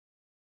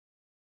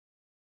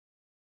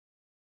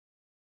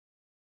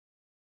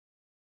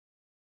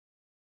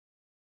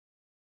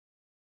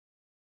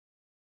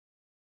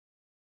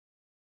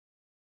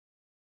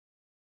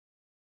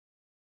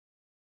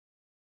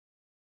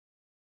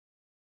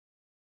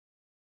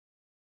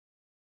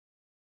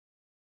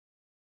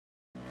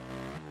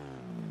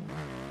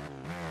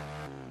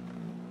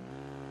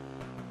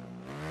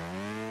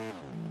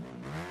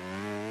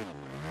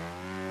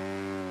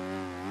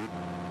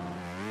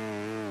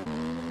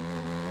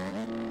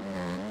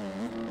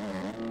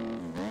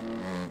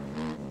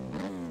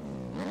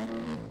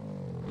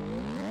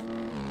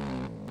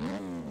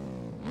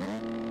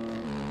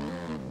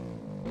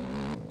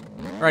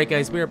Alright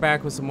guys, we are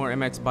back with some more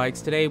MX bikes.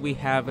 Today we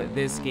have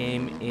this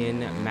game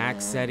in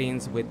max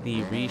settings with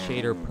the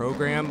reshader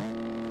program,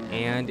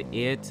 and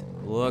it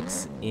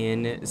looks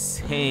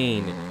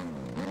insane.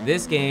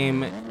 This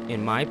game,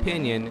 in my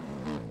opinion,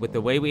 with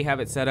the way we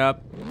have it set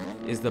up,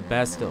 is the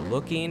best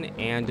looking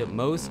and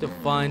most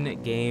fun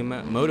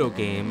moto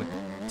game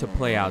to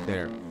play out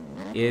there.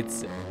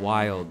 It's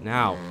wild.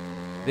 Now,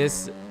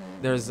 there's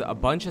a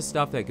bunch of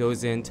stuff that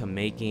goes into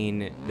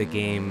making the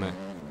game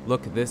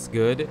look this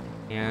good,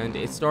 and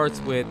it starts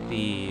with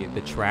the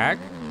track.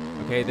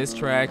 Okay, this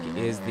track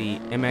is the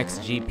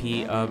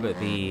MXGP of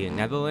the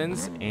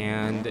Netherlands,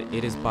 and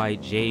it is by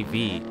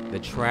JV. The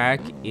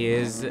track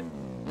is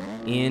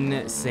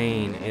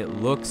insane. It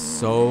looks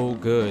so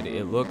good.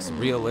 It looks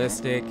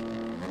realistic,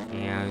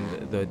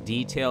 and the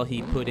detail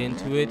he put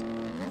into it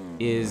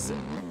is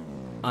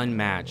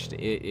unmatched.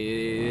 It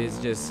is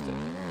just,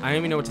 I don't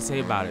even know what to say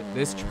about it.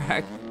 This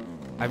track,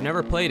 I've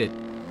never played it.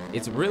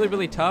 It's really,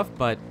 really tough,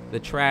 but the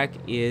track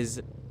is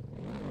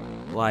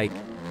like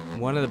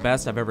one of the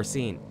best I've ever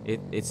seen.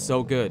 It's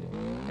so good.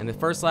 And the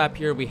first lap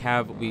here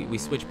we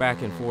switch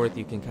back and forth.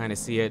 You can kind of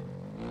see it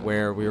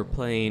where we were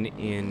playing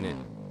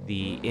in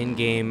the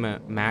in-game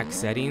max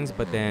settings,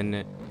 but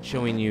then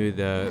showing you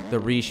the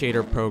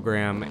reshader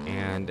program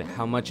and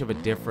how much of a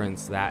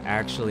difference that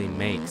actually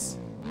makes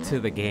to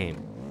the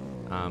game.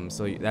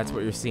 So that's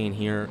what you're seeing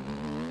here.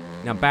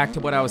 Now back to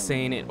what I was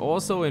saying, it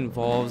also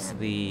involves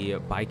the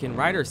bike and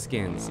rider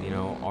skins. You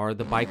know, are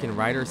the bike and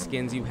rider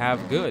skins you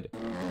have good?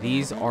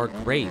 These are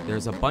great.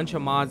 There's a bunch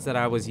of mods that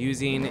I was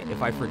using.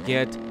 If I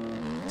forget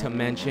to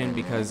mention,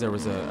 because there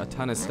was a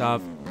ton of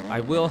stuff, I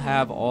will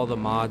have all the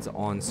mods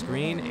on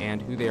screen and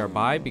who they are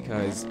by,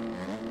 because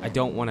I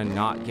don't want to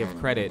not give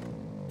credit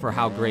for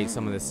how great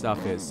some of this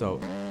stuff is. So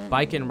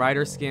bike and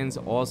rider skins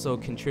also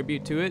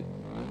contribute to it.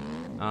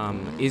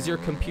 Is your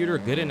computer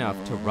good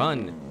enough to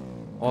run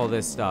all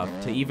this stuff,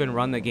 to even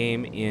run the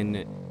game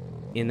in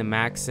the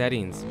max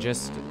settings,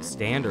 just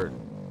standard?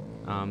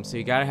 So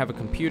you gotta have a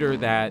computer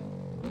that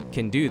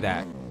can do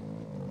that.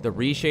 The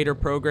reshader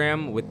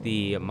program with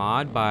the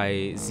mod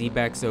by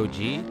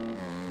ZBexOG,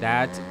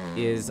 that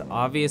is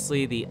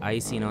obviously the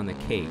icing on the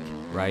cake,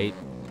 right?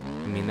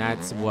 I mean,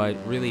 that's what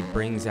really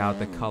brings out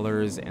the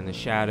colors and the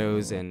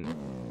shadows and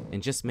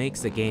just makes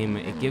the game,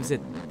 it gives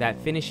it that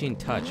finishing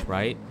touch,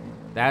 right?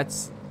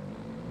 That's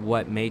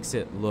what makes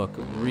it look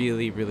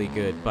really, really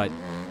good. But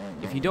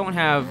if you don't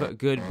have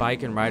good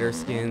bike and rider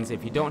skins,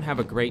 if you don't have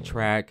a great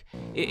track,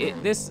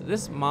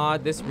 this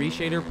mod, this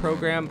reshader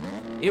program,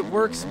 it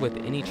works with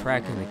any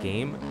track in the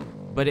game,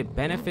 but it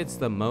benefits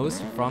the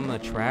most from the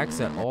tracks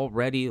that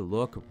already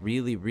look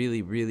really,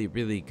 really, really,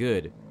 really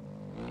good.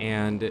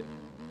 And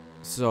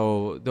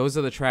so those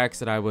are the tracks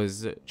that I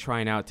was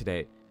trying out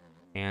today.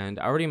 And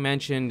I already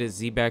mentioned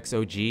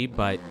ZBexOG,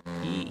 but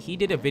he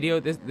did a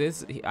video.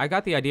 I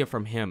got the idea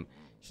from him.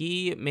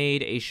 He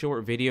made a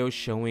short video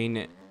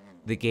showing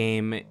the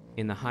game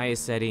in the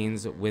highest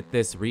settings with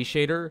this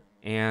reshader,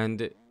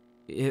 and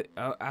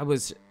I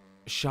was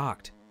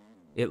shocked.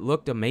 It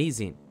looked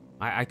amazing.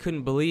 I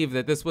couldn't believe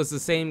that this was the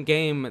same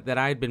game that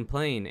I had been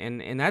playing,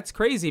 and that's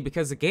crazy,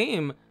 because the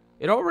game,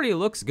 it already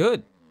looks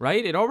good,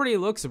 right? It already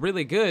looks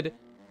really good,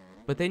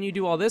 but then you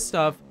do all this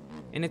stuff,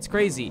 and it's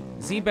crazy.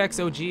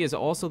 ZBexOG is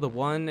also the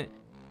one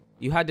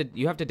you have to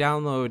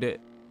download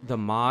the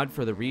mod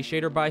for the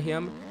reshader by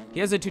him. He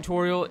has a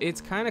tutorial.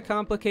 It's kind of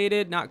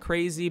complicated, not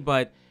crazy,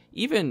 but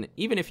even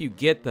if you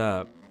get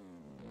the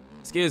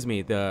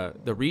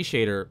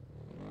reshader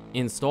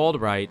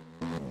installed right,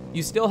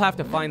 you still have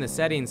to find the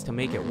settings to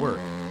make it work.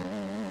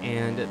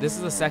 And this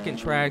is the second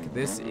track.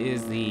 This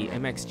is the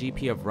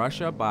MXGP of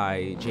Russia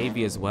by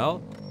JV as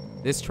well.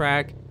 This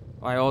track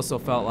I also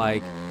felt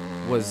like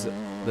was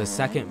the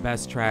second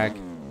best track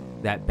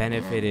that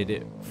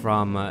benefited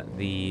from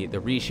the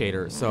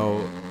reshader.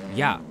 So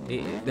yeah,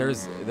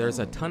 there's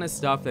a ton of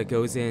stuff that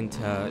goes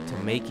into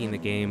making the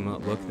game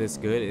look this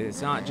good.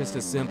 It's not just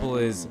as simple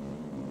as,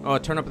 oh,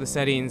 turn up the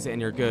settings and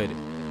you're good.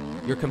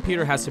 Your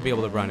computer has to be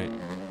able to run it.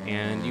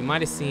 And you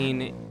might have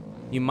seen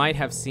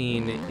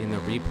in the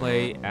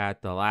replay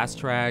at the last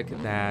track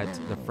that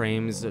the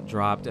frames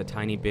dropped a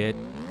tiny bit.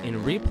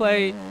 In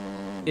replay,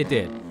 it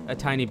did a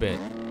tiny bit.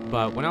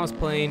 But when I was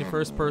playing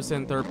first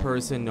person, third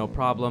person, no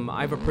problem.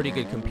 I have a pretty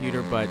good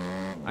computer, but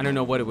I don't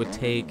know what it would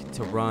take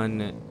to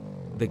run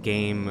the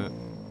game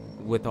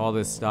with all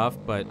this stuff.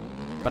 But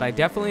I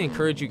definitely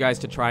encourage you guys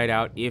to try it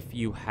out if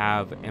you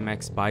have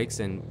MX bikes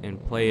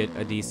and play it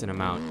a decent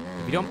amount.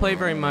 If you don't play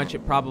very much,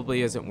 it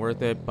probably isn't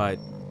worth it, but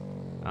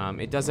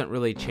it doesn't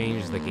really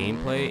change the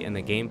gameplay. And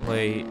the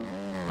gameplay,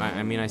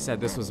 I mean, I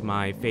said this was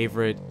my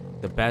favorite,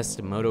 the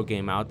best moto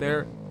game out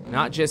there.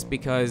 Not just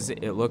because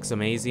it looks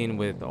amazing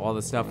with all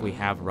the stuff we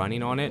have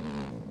running on it,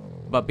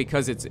 but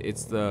because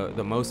it's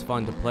the most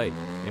fun to play,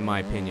 in my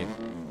opinion.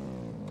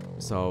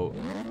 So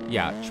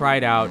yeah, try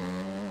it out.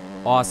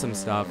 Awesome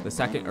stuff.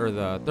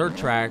 The third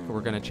track we're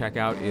gonna check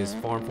out is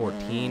Farm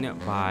 14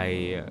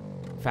 by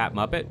Fat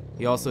Muppet.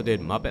 He also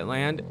did Muppet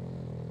Land.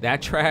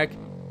 That track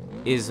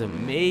is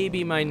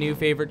maybe my new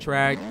favorite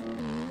track.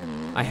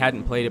 I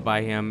hadn't played it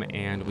by him,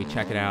 and we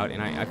check it out,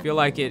 and I feel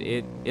like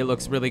it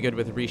looks really good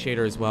with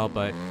reshader as well.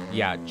 But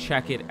yeah,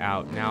 check it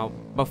out. Now,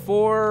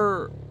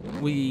 before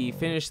we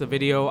finish the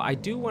video, I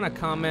do want to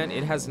comment.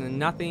 It has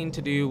nothing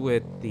to do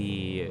with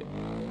the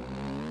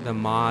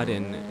mod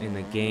in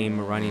the game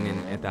running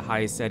at the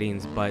highest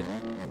settings, but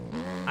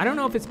I don't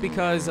know if it's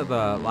because of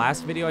the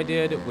last video I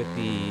did with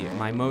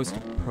my most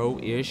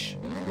pro-ish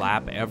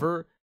lap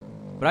ever,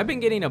 but I've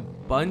been getting a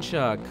bunch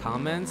of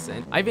comments,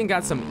 and I even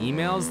got some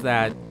emails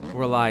that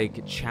were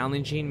like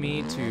challenging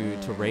me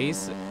to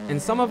race, and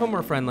some of them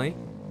were friendly,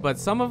 but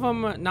some of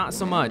them not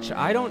so much.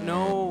 I don't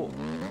know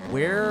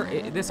where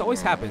this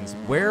always happens,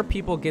 where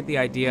people get the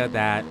idea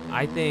that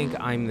I think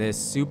I'm this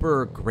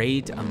super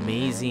great,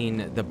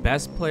 amazing, the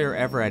best player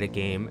ever at a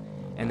game,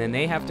 and then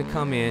they have to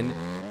come in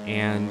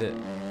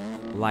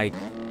and like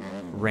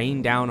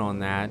rain down on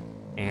that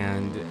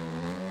and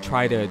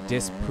try to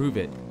disprove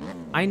it.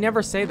 I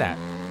never say that.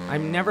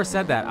 I've never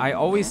said that. I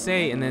always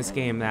say in this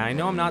game that I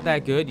know I'm not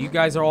that good. You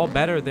guys are all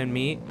better than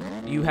me.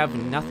 You have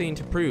nothing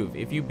to prove.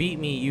 If you beat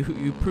me,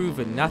 you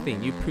prove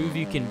nothing. You prove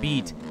you can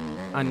beat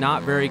a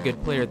not very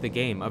good player at the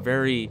game, a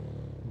very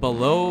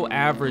below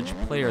average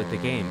player at the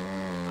game.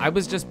 I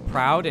was just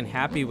proud and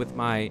happy with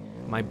my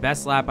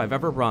best lap I've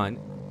ever run,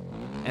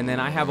 and then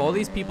I have all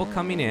these people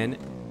coming in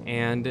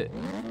and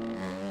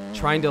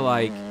trying to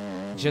like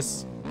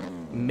just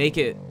make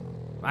it.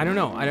 I don't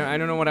know. I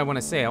don't know what I want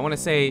to say. I want to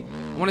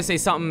say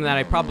something that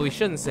I probably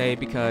shouldn't say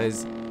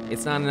because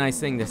it's not a nice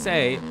thing to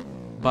say,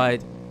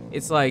 but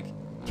it's like,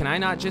 can I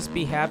not just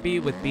be happy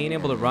with being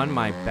able to run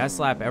my best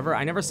lap ever?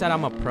 I never said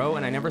I'm a pro,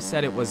 and I never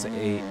said it was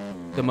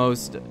the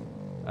most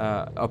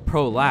a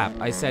pro lap.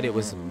 I said it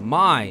was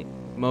my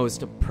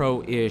most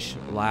pro-ish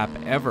lap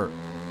ever.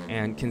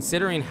 And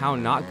considering how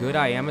not good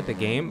I am at the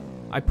game,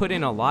 I put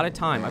in a lot of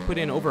time. I put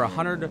in over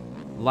 100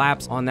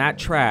 laps on that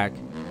track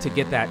to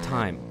get that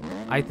time.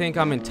 I think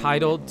I'm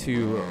entitled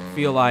to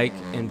feel like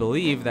and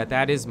believe that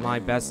that is my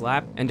best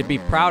lap and to be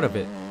proud of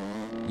it.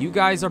 You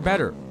guys are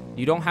better.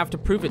 You don't have to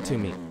prove it to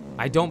me.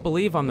 I don't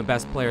believe I'm the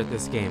best player at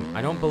this game.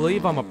 I don't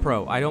believe I'm a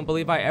pro. I don't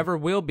believe I ever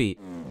will be.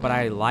 But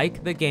I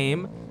like the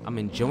game. I'm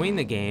enjoying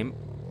the game.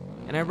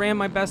 And I ran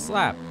my best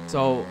lap.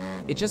 So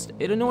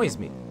it annoys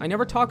me. I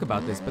never talk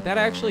about this, but that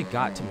actually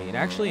got to me. It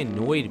actually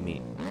annoyed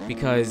me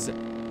because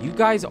you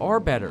guys are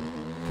better.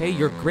 Okay,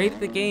 you're great at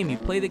the game. You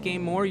play the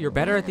game more. You're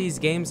better at these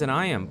games than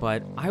I am.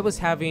 But I was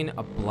having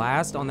a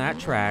blast on that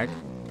track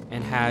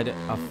and had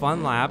a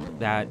fun lap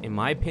that, in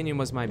my opinion,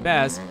 was my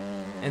best.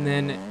 And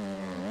then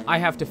I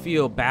have to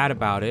feel bad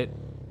about it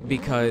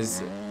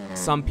because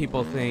some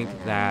people think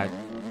that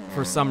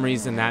for some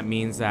reason that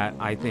means that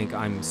I think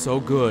I'm so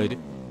good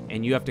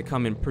and you have to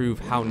come and prove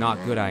how not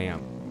good I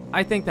am.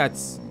 I think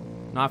that's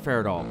not fair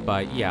at all,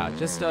 but yeah,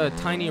 just a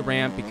tiny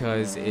rant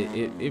because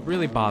it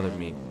really bothered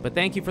me. But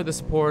thank you for the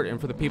support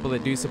and for the people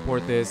that do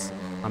support this.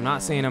 I'm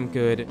not saying I'm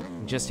good,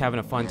 I'm just having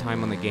a fun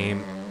time on the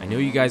game. I know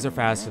you guys are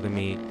faster than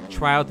me.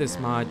 Try out this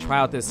mod, try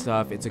out this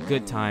stuff, it's a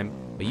good time.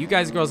 But you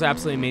guys and girls are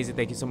absolutely amazing.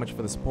 Thank you so much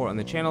for the support on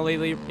the channel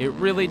lately. It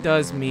really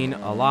does mean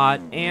a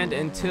lot. And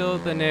until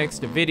the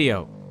next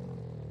video,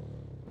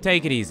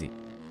 take it easy.